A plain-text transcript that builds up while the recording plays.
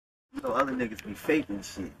So other niggas be faking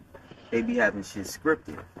shit. They be having shit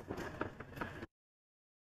scripted.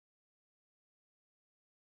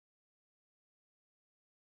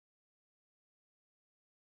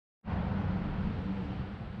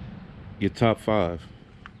 Your top 5.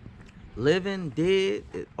 Living, dead,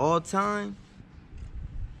 all time.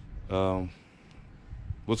 We'll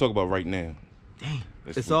talk about right now. Damn.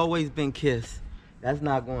 It's always been Kiss. That's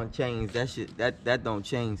not going to change. That shit, that don't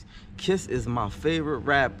change. Kiss is my favorite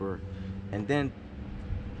rapper. And then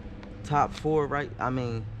top 4, right? I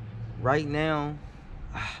mean, right now,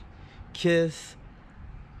 Kiss.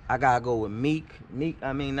 I gotta go with Meek. Meek,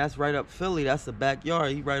 I mean, that's right up Philly. That's the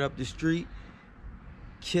backyard. He right up the street.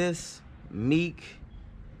 Kiss, Meek.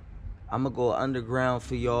 I'm gonna go underground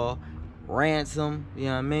for y'all. Ransom, you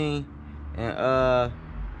know what I mean? And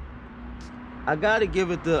I gotta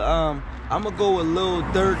give it the I'm gonna go with Lil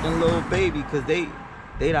Durk and Lil Baby, cause they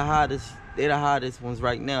the hottest ones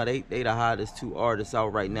right now. They the hottest 2 artists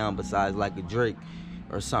out right now besides like a Drake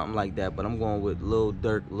or something like that. But I'm going with Lil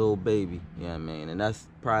Durk, Lil Baby, you know what I mean? And that's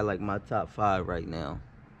probably like my top 5 right now.